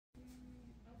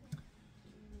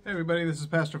Hey everybody, this is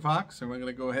Pastor Fox, and we're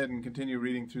going to go ahead and continue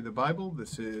reading through the Bible.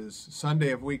 This is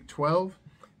Sunday of week 12,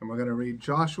 and we're going to read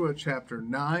Joshua chapter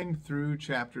 9 through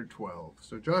chapter 12.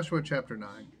 So Joshua chapter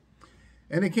 9.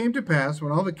 And it came to pass,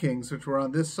 when all the kings which were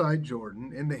on this side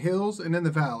Jordan, in the hills and in the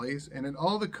valleys, and in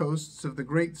all the coasts of the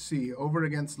great sea over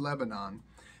against Lebanon,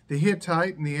 the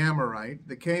Hittite and the Amorite,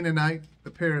 the Canaanite,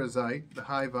 the Perizzite, the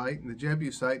Hivite, and the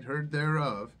Jebusite heard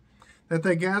thereof, that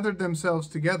they gathered themselves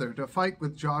together to fight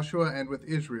with Joshua and with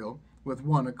Israel with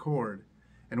one accord.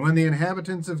 And when the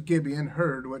inhabitants of Gibeon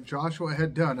heard what Joshua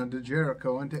had done unto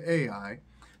Jericho and to Ai,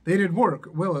 they did work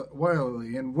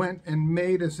wilily, and went and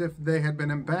made as if they had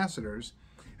been ambassadors,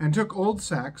 and took old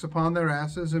sacks upon their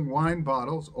asses, and wine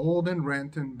bottles, old and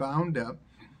rent and bound up,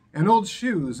 and old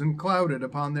shoes and clouded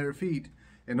upon their feet,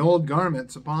 and old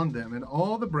garments upon them, and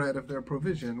all the bread of their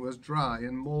provision was dry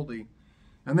and mouldy.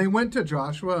 And they went to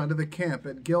Joshua unto the camp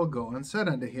at Gilgal, and said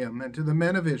unto him and to the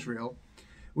men of Israel,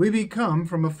 We be come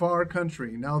from a far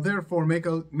country, now therefore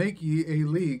make ye a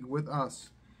league with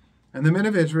us. And the men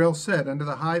of Israel said unto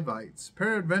the Hivites,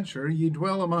 Peradventure ye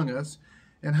dwell among us,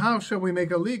 and how shall we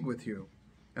make a league with you?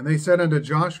 And they said unto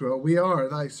Joshua, We are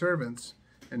thy servants.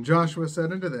 And Joshua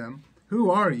said unto them,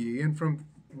 Who are ye, and from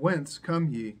whence come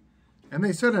ye? And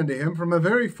they said unto him, From a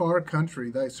very far country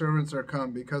thy servants are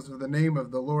come, because of the name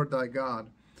of the Lord thy God.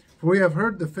 For we have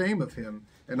heard the fame of him,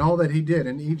 and all that he did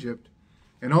in Egypt,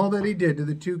 and all that he did to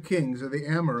the two kings of the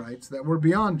Amorites that were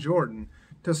beyond Jordan,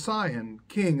 to Sihon,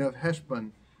 king of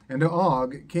Heshbon, and to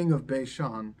Og, king of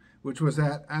Bashan, which was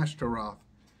at Ashtaroth.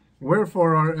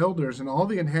 Wherefore our elders and all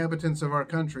the inhabitants of our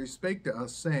country spake to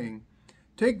us, saying,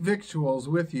 Take victuals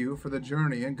with you for the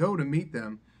journey, and go to meet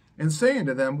them, and say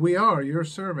unto them, We are your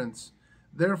servants.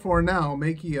 Therefore now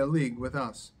make ye a league with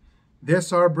us.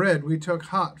 This our bread we took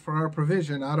hot for our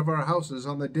provision out of our houses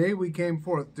on the day we came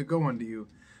forth to go unto you.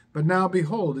 But now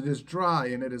behold, it is dry,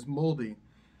 and it is mouldy.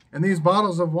 And these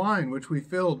bottles of wine which we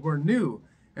filled were new,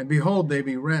 and behold, they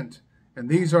be rent. And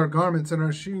these our garments and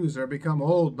our shoes are become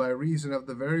old by reason of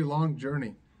the very long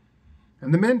journey.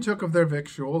 And the men took of their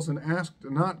victuals, and asked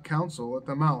not counsel at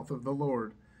the mouth of the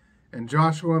Lord. And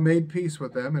Joshua made peace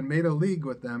with them, and made a league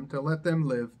with them, to let them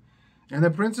live. And the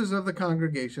princes of the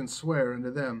congregation sware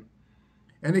unto them.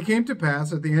 And it came to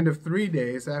pass at the end of 3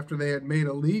 days, after they had made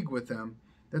a league with them,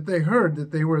 that they heard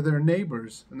that they were their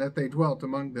neighbors, and that they dwelt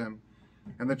among them.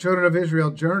 And the children of Israel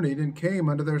journeyed, and came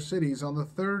unto their cities on the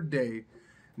 3rd day.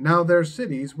 Now their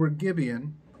cities were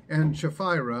Gibeon, and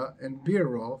Chephirah, and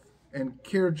Beeroth, and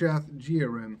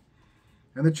Kirjath-jearim.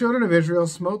 And the children of Israel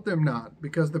smote them not,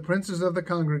 because the princes of the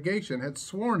congregation had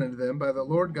sworn unto them by the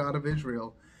Lord God of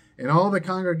Israel. And all the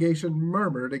congregation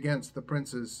murmured against the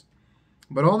princes.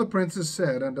 But all the princes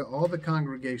said unto all the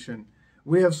congregation,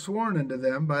 We have sworn unto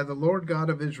them by the Lord God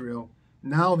of Israel.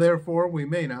 Now therefore we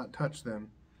may not touch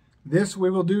them. This we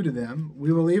will do to them.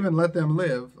 We will even let them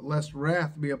live, lest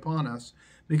wrath be upon us,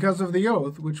 because of the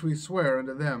oath which we swear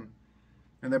unto them.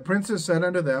 And the princes said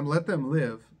unto them, Let them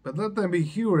live, but let them be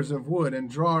hewers of wood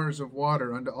and drawers of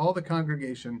water unto all the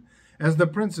congregation, as the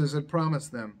princes had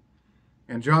promised them.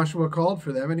 And Joshua called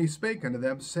for them, and he spake unto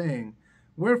them, saying,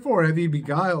 Wherefore have ye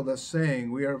beguiled us, saying,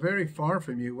 We are very far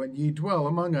from you, when ye dwell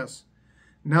among us?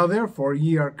 Now therefore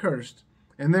ye are cursed,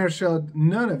 and there shall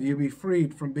none of you be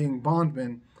freed from being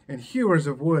bondmen, and hewers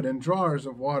of wood, and drawers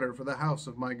of water for the house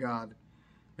of my God.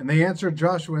 And they answered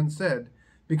Joshua and said,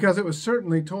 Because it was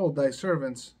certainly told thy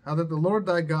servants, how that the Lord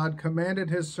thy God commanded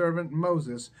his servant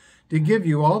Moses to give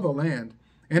you all the land,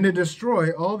 and to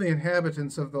destroy all the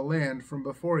inhabitants of the land from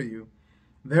before you.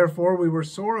 Therefore we were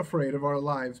sore afraid of our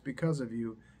lives because of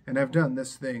you, and have done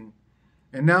this thing.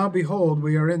 And now, behold,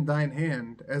 we are in thine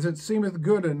hand, as it seemeth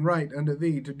good and right unto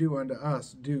thee to do unto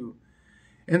us, do.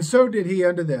 And so did he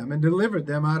unto them, and delivered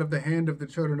them out of the hand of the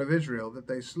children of Israel, that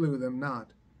they slew them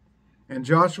not. And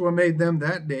Joshua made them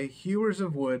that day hewers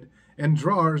of wood, and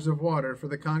drawers of water for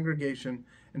the congregation,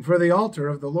 and for the altar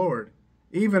of the Lord,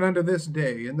 even unto this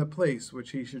day, in the place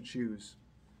which he should choose.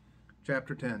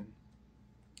 Chapter 10.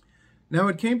 Now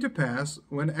it came to pass,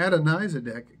 when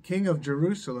Adonizedek, king of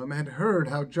Jerusalem, had heard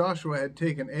how Joshua had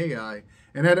taken Ai,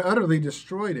 and had utterly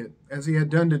destroyed it, as he had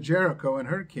done to Jericho and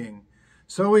her king,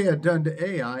 so he had done to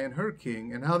Ai and her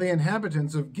king, and how the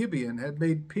inhabitants of Gibeon had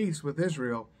made peace with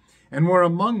Israel, and were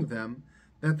among them,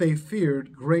 that they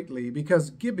feared greatly, because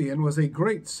Gibeon was a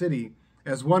great city,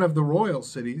 as one of the royal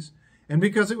cities, and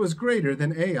because it was greater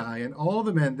than Ai, and all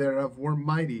the men thereof were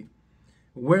mighty.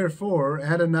 Wherefore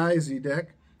Adonizedek,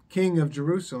 king of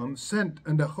Jerusalem, sent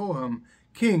unto Hoham,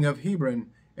 king of Hebron,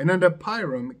 and unto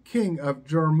Piram, king of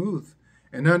Jarmuth,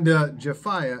 and unto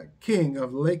Japhiah, king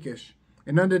of Lachish,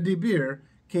 and unto Debir,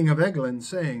 king of Eglon,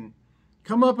 saying,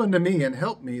 Come up unto me, and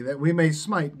help me, that we may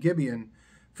smite Gibeon,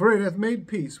 for it hath made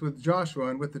peace with Joshua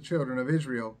and with the children of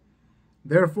Israel.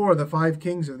 Therefore the 5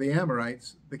 kings of the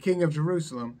Amorites, the king of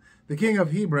Jerusalem, the king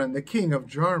of Hebron, the king of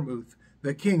Jarmuth,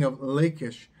 the king of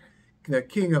Lachish, the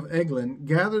king of Eglon,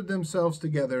 gathered themselves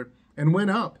together, and went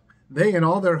up, they and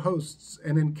all their hosts,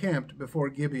 and encamped before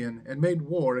Gibeon, and made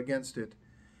war against it.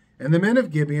 And the men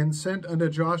of Gibeon sent unto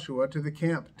Joshua to the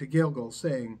camp to Gilgal,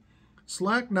 saying,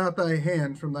 Slack not thy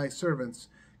hand from thy servants.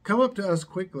 Come up to us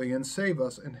quickly, and save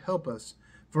us, and help us.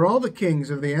 For all the kings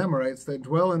of the Amorites that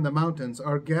dwell in the mountains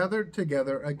are gathered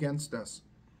together against us.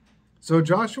 So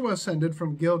Joshua ascended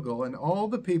from Gilgal, and all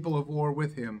the people of war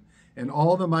with him, and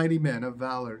all the mighty men of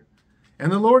valor.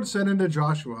 And the Lord said unto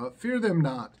Joshua, Fear them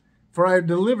not, for I have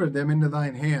delivered them into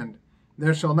thine hand.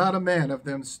 There shall not a man of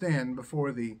them stand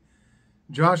before thee.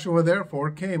 Joshua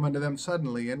therefore came unto them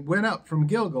suddenly, and went up from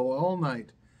Gilgal all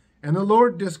night. And the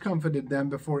Lord discomfited them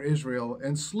before Israel,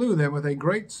 and slew them with a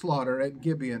great slaughter at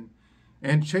Gibeon,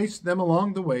 and chased them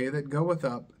along the way that goeth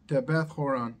up to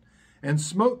Beth-horon, and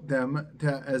smote them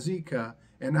to Azekah,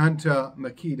 and unto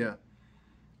Makkedah.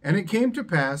 And it came to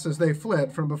pass, as they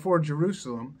fled from before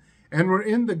Jerusalem, and were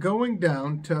in the going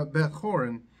down to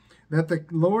Beth-horon, that the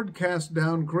Lord cast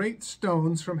down great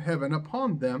stones from heaven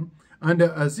upon them unto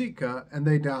Azekah, and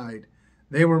they died.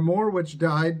 They were more which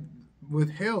died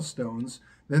with hailstones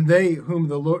than they whom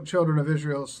the children of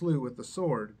Israel slew with the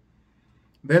sword.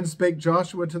 Then spake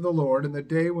Joshua to the Lord in the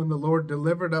day when the Lord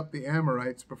delivered up the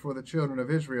Amorites before the children of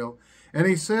Israel. And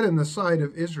he said in the sight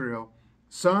of Israel,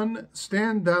 Sun,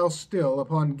 stand thou still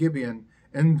upon Gibeon,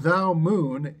 and thou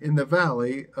moon in the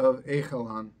valley of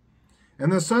Ajalon.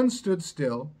 And the sun stood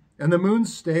still, and the moon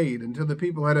stayed, until the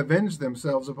people had avenged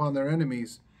themselves upon their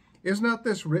enemies. Is not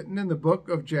this written in the book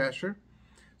of Jasher?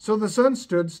 So the sun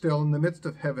stood still in the midst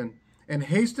of heaven, and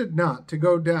hasted not to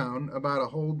go down about a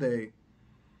whole day.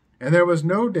 And there was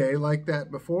no day like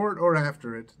that before it or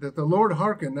after it, that the Lord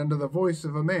hearkened unto the voice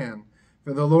of a man,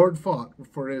 for the Lord fought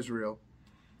for Israel.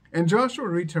 And Joshua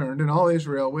returned, and all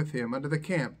Israel with him, unto the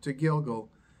camp to Gilgal.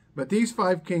 But these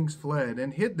 5 kings fled,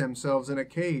 and hid themselves in a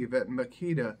cave at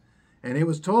Makkedah. And it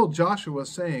was told Joshua,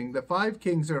 saying, The 5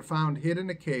 kings are found hid in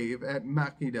a cave at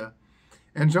Makkedah.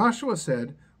 And Joshua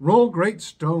said, Roll great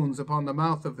stones upon the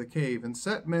mouth of the cave, and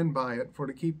set men by it for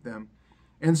to keep them.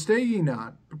 And stay ye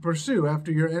not, but pursue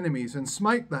after your enemies, and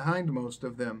smite the hindmost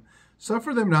of them.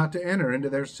 Suffer them not to enter into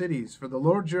their cities, for the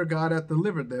Lord your God hath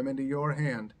delivered them into your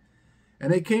hand.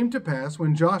 And it came to pass,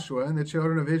 when Joshua and the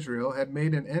children of Israel had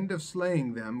made an end of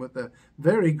slaying them with a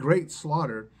very great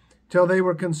slaughter, till they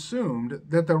were consumed,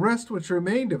 that the rest which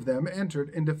remained of them entered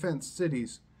into fenced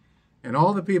cities. And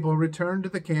all the people returned to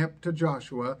the camp to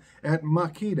Joshua at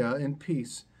Makkedah in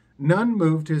peace. None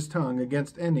moved his tongue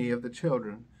against any of the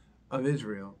children of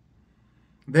Israel.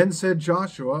 Then said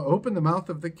Joshua, Open the mouth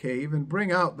of the cave, and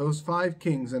bring out those 5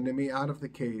 kings unto me out of the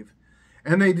cave.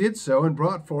 And they did so, and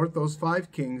brought forth those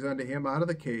 5 kings unto him out of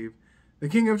the cave, the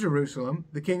king of Jerusalem,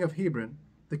 the king of Hebron,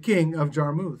 the king of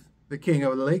Jarmuth, the king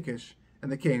of Lachish,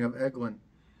 and the king of Eglon.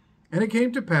 And it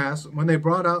came to pass, when they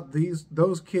brought out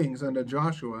those kings unto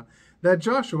Joshua, that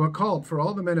Joshua called for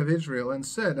all the men of Israel, and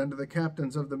said unto the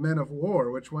captains of the men of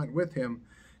war which went with him,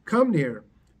 Come near,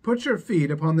 put your feet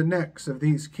upon the necks of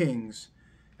these kings.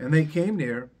 And they came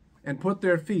near, and put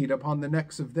their feet upon the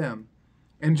necks of them.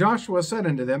 And Joshua said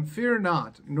unto them, Fear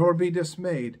not, nor be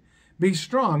dismayed. Be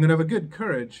strong and of a good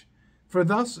courage. For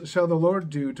thus shall the Lord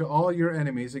do to all your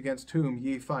enemies against whom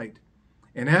ye fight.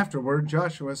 And afterward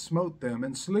Joshua smote them,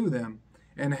 and slew them,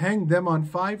 and hanged them on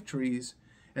 5 trees,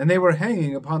 and they were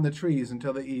hanging upon the trees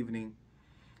until the evening.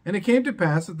 And it came to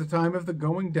pass at the time of the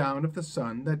going down of the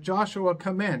sun, that Joshua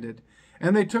commanded,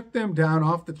 and they took them down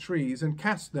off the trees, and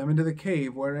cast them into the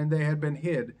cave wherein they had been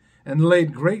hid, and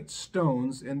laid great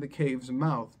stones in the cave's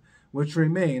mouth, which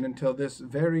remain until this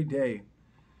very day.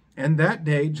 And that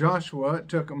day Joshua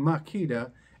took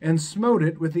Makkedah, and smote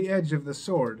it with the edge of the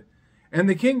sword. And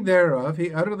the king thereof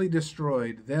he utterly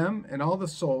destroyed, them and all the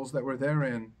souls that were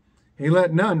therein. He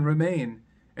let none remain.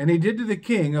 And he did to the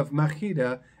king of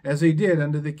Makkedah as he did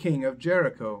unto the king of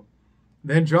Jericho.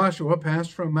 Then Joshua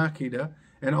passed from Makkedah,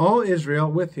 and all Israel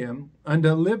with him, unto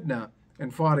Libnah,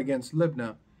 and fought against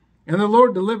Libnah. And the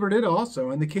Lord delivered it also,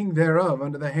 and the king thereof,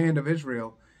 unto the hand of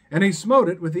Israel. And he smote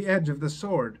it with the edge of the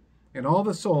sword, and all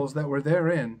the souls that were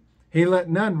therein. He let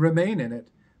none remain in it,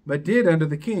 but did unto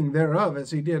the king thereof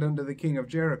as he did unto the king of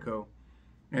Jericho.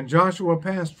 And Joshua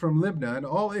passed from Libnah, and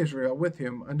all Israel with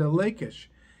him, unto Lachish,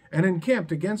 and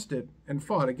encamped against it, and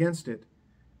fought against it.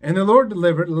 And the Lord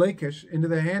delivered Lachish into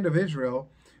the hand of Israel,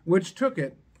 which took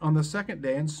it on the 2nd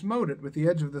day, and smote it with the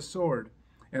edge of the sword.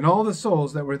 and all the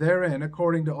souls that were therein,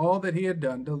 according to all that he had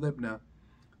done to Libnah.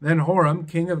 Then Horam,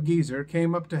 king of Gezer,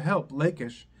 came up to help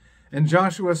Lachish, and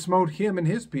Joshua smote him and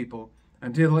his people,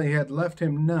 until he had left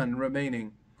him none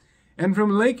remaining. And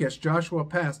from Lachish Joshua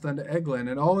passed unto Eglon,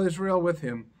 and all Israel with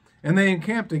him, and they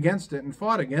encamped against it, and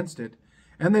fought against it.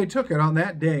 And they took it on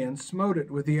that day, and smote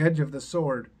it with the edge of the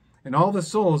sword. And all the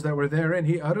souls that were therein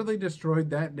he utterly destroyed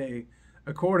that day,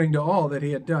 according to all that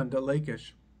he had done to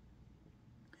Lachish.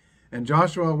 And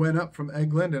Joshua went up from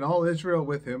Eglon, and all Israel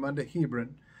with him, unto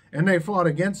Hebron, and they fought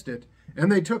against it,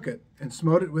 and they took it, and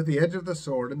smote it with the edge of the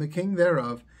sword, and the king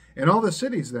thereof, and all the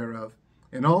cities thereof,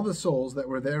 and all the souls that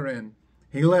were therein.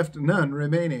 He left none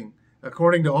remaining,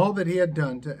 according to all that he had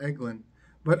done to Eglon,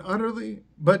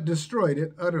 but destroyed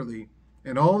it utterly,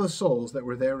 and all the souls that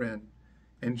were therein.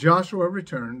 And Joshua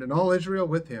returned, and all Israel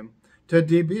with him, to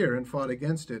Debir, and fought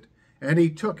against it. And he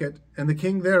took it, and the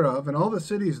king thereof, and all the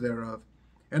cities thereof.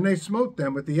 And they smote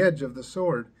them with the edge of the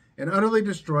sword, and utterly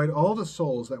destroyed all the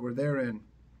souls that were therein.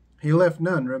 He left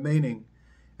none remaining.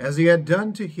 As he had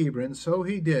done to Hebron, so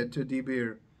he did to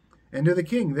Debir, and to the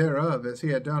king thereof, as he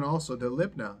had done also to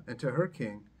Libnah, and to her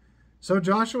king. So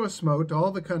Joshua smote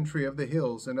all the country of the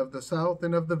hills, and of the south,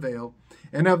 and of the vale,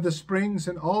 and of the springs,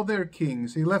 and all their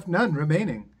kings. He left none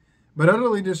remaining, but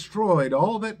utterly destroyed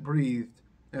all that breathed,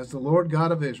 as the Lord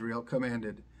God of Israel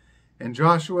commanded. And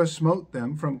Joshua smote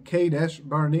them from Kadesh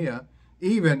Barnea,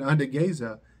 even unto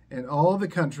Gaza, and all the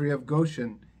country of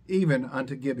Goshen, even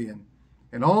unto Gibeon.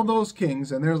 And all those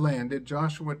kings and their land did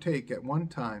Joshua take at one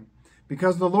time,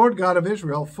 because the Lord God of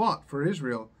Israel fought for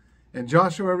Israel. And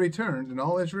Joshua returned, and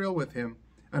all Israel with him,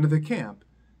 unto the camp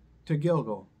to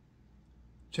Gilgal.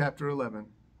 Chapter 11.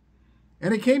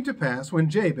 And it came to pass, when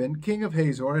Jabin, king of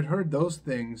Hazor, had heard those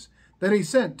things, that he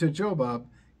sent to Jobab,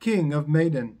 king of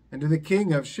Madon, and to the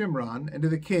king of Shimron, and to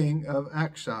the king of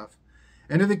Akshaph,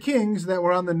 and to the kings that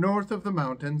were on the north of the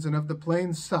mountains, and of the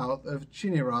plains south of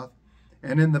Chinneroth,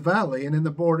 and in the valley, and in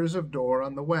the borders of Dor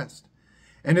on the west,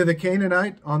 and to the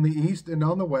Canaanite on the east and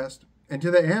on the west, and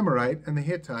to the Amorite, and the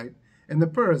Hittite, and the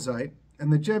Perizzite,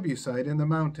 and the Jebusite in the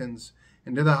mountains,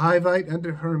 and to the Hivite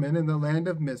unto Hermon in the land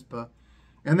of Mizpah.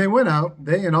 And they went out,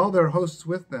 they and all their hosts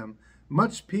with them,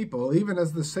 much people, even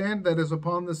as the sand that is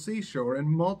upon the seashore, in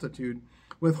multitude,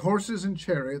 with horses and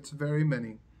chariots very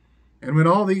many. And when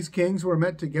all these kings were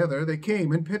met together, they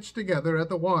came and pitched together at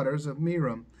the waters of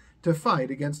Merom, to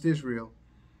fight against Israel.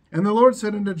 And the Lord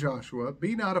said unto Joshua,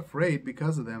 Be not afraid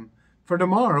because of them, for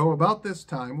tomorrow about this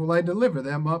time will I deliver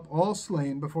them up all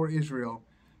slain before Israel.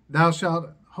 Thou shalt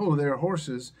hoe their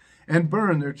horses, and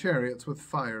burn their chariots with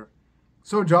fire.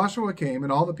 So Joshua came,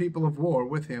 and all the people of war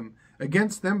with him,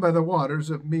 against them by the waters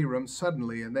of Merom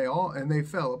suddenly, and they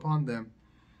fell upon them.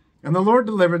 And the Lord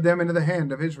delivered them into the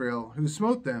hand of Israel, who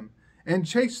smote them, and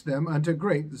chased them unto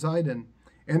great Zidon,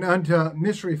 and unto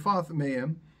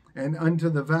Mishrephothmaim, and unto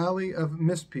the valley of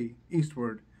Mizpeh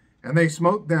eastward. And they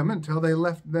smote them until they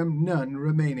left them none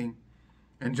remaining.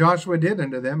 And Joshua did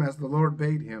unto them as the Lord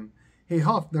bade him. He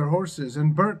houghed their horses,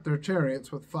 and burnt their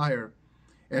chariots with fire.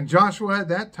 And Joshua at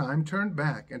that time turned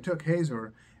back, and took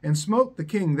Hazor, and smote the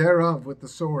king thereof with the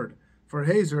sword. For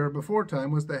Hazor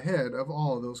beforetime was the head of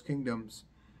all those kingdoms.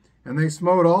 And they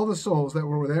smote all the souls that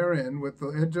were therein with the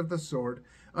edge of the sword,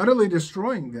 utterly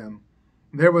destroying them.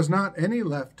 There was not any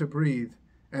left to breathe.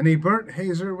 And he burnt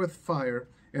Hazor with fire,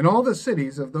 and all the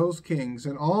cities of those kings,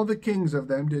 and all the kings of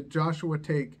them did Joshua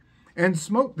take, and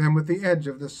smote them with the edge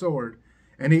of the sword.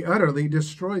 And he utterly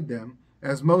destroyed them,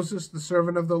 as Moses the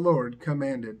servant of the Lord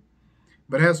commanded.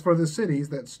 But as for the cities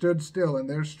that stood still in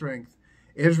their strength,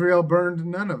 Israel burned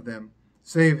none of them,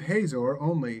 save Hazor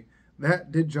only,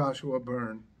 that did Joshua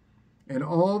burn. And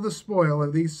all the spoil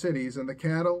of these cities and the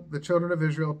cattle the children of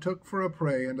Israel took for a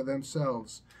prey unto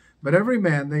themselves. But every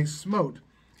man they smote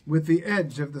with the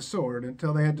edge of the sword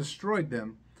until they had destroyed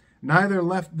them, neither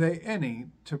left they any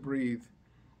to breathe.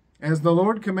 As the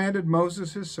Lord commanded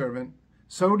Moses his servant,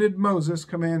 so did Moses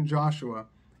command Joshua,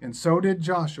 and so did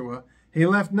Joshua. He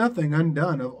left nothing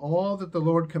undone of all that the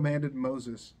Lord commanded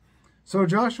Moses. So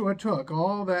Joshua took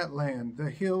all that land, the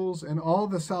hills, and all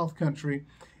the south country,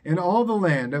 and all the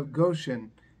land of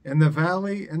Goshen, and the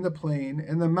valley, and the plain,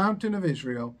 and the mountain of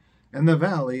Israel, and the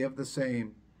valley of the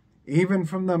same, even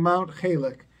from the Mount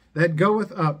Halak, that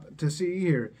goeth up to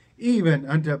Seir, even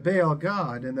unto Baal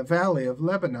Gad, in the valley of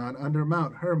Lebanon under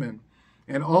Mount Hermon.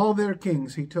 And all their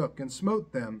kings he took, and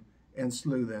smote them, and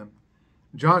slew them.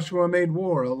 Joshua made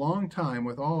war a long time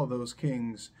with all those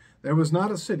kings. There was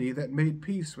not a city that made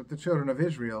peace with the children of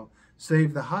Israel,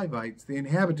 save the Hivites, the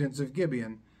inhabitants of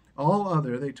Gibeon. All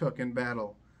other they took in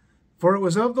battle. For it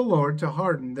was of the Lord to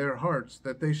harden their hearts,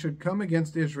 that they should come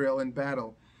against Israel in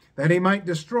battle, that he might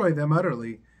destroy them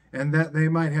utterly, and that they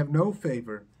might have no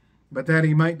favor, but that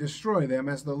he might destroy them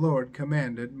as the Lord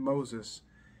commanded Moses.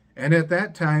 And at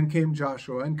that time came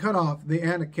Joshua, and cut off the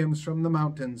Anakims from the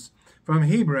mountains, from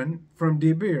Hebron, from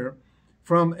Debir,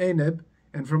 from Anab,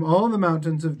 and from all the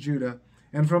mountains of Judah,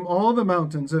 and from all the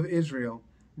mountains of Israel.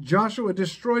 Joshua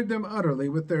destroyed them utterly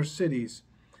with their cities.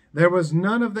 There was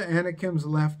none of the Anakims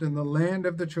left in the land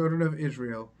of the children of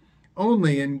Israel.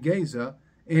 Only in Gaza,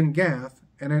 in Gath,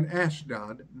 and in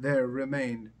Ashdod there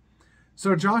remained.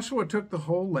 So Joshua took the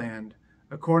whole land,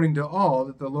 according to all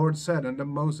that the Lord said unto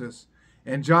Moses.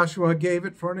 And Joshua gave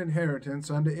it for an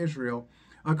inheritance unto Israel,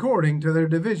 according to their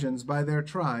divisions by their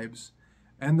tribes.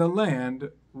 And the land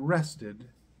rested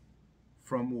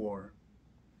from war.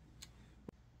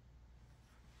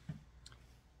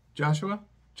 Joshua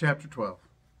chapter 12.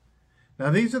 Now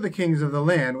these are the kings of the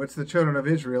land which the children of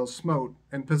Israel smote,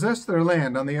 and possessed their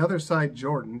land on the other side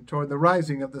Jordan, toward the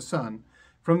rising of the sun,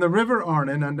 from the river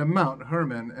Arnon unto Mount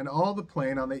Hermon, and all the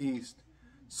plain on the east.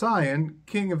 Sihon,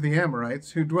 king of the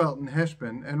Amorites, who dwelt in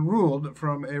Heshbon, and ruled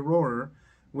from Aroer,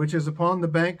 which is upon the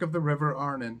bank of the river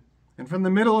Arnon, and from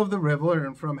the middle of the river,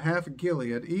 and from half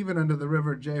Gilead, even unto the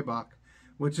river Jabbok,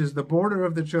 which is the border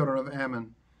of the children of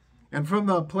Ammon, and from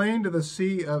the plain to the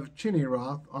sea of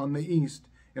Chinneroth on the east,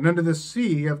 and unto the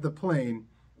sea of the plain,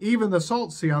 even the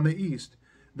salt sea on the east,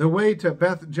 the way to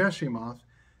Beth Jeshimoth,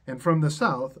 and from the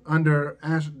south under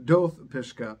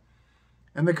Ashdoth-Pishka,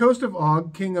 and the coast of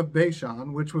Og, king of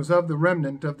Bashan, which was of the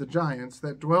remnant of the giants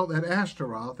that dwelt at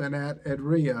Ashtaroth and at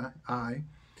Edrei,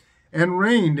 and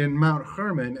reigned in Mount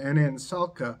Hermon and in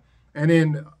Salcah, and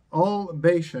in all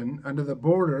Bashan under the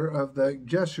border of the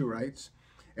Geshurites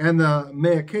and the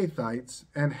Maacathites,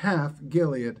 and half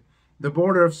Gilead, the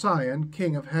border of Sihon,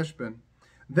 king of Heshbon.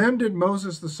 Them did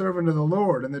Moses the servant of the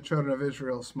Lord and the children of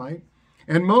Israel smite.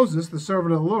 And Moses the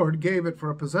servant of the Lord gave it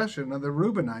for a possession of the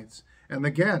Reubenites and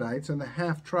the Gadites and the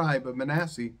half tribe of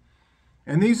Manasseh.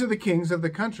 And these are the kings of the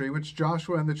country which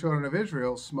Joshua and the children of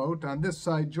Israel smote on this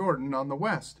side Jordan on the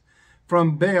west,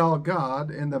 from Baal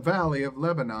Gad in the valley of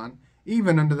Lebanon,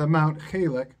 even unto the Mount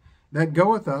Chalak, that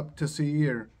goeth up to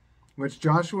Seir, which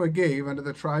Joshua gave unto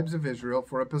the tribes of Israel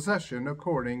for a possession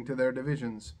according to their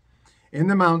divisions. In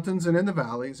the mountains and in the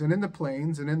valleys, and in the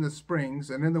plains, and in the springs,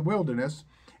 and in the wilderness,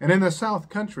 and in the south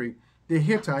country, the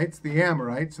Hittites, the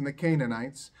Amorites, and the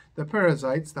Canaanites, the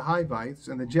Perizzites, the Hivites,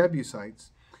 and the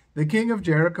Jebusites. The king of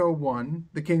Jericho won,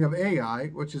 the king of Ai,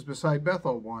 which is beside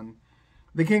Bethel, won.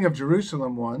 The king of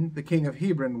Jerusalem won, the king of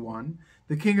Hebron won,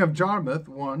 the king of Jarmuth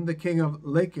won, the king of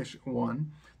Lachish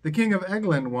won, the king of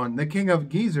Eglon won, the king of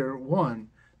Gezer won,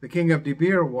 the king of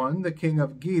Debir won, the king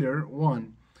of Geder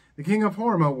won, the king of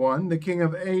Hormah won, the king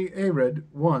of Arad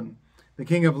won, the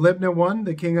king of Libnah won,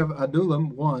 the king of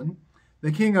Adullam won,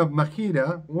 the king of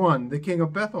Makkedah won, the king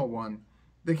of Bethel won,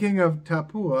 the king of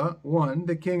Tappuah won,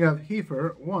 the king of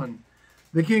Hepher won,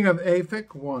 the king of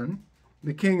Aphek won,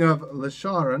 the king of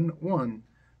Lasharon won,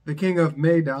 the king of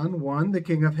Madon won, the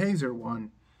king of Hazor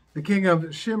won, the king of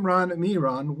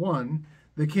Shimron-Meron won,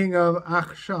 the king of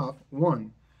Achshaph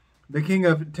won, the king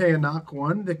of Taanach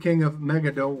won, the king of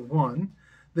Megiddo won,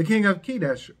 the king of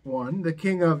Kedesh won, the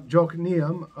king of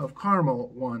Jokneam of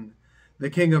Carmel won, the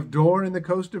king of Dor in the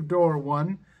coast of Dor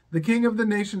won, the king of the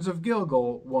nations of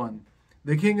Gilgal won,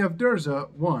 the king of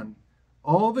Dirza won,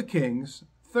 all the kings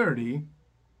 30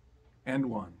 and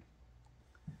 1.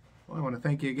 Well, I want to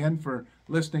thank you again for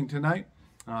listening tonight.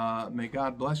 May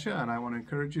God bless you, and I want to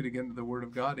encourage you to get into the Word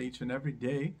of God each and every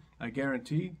day. I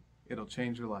guarantee it'll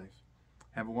change your life.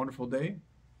 Have a wonderful day.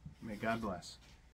 May God bless.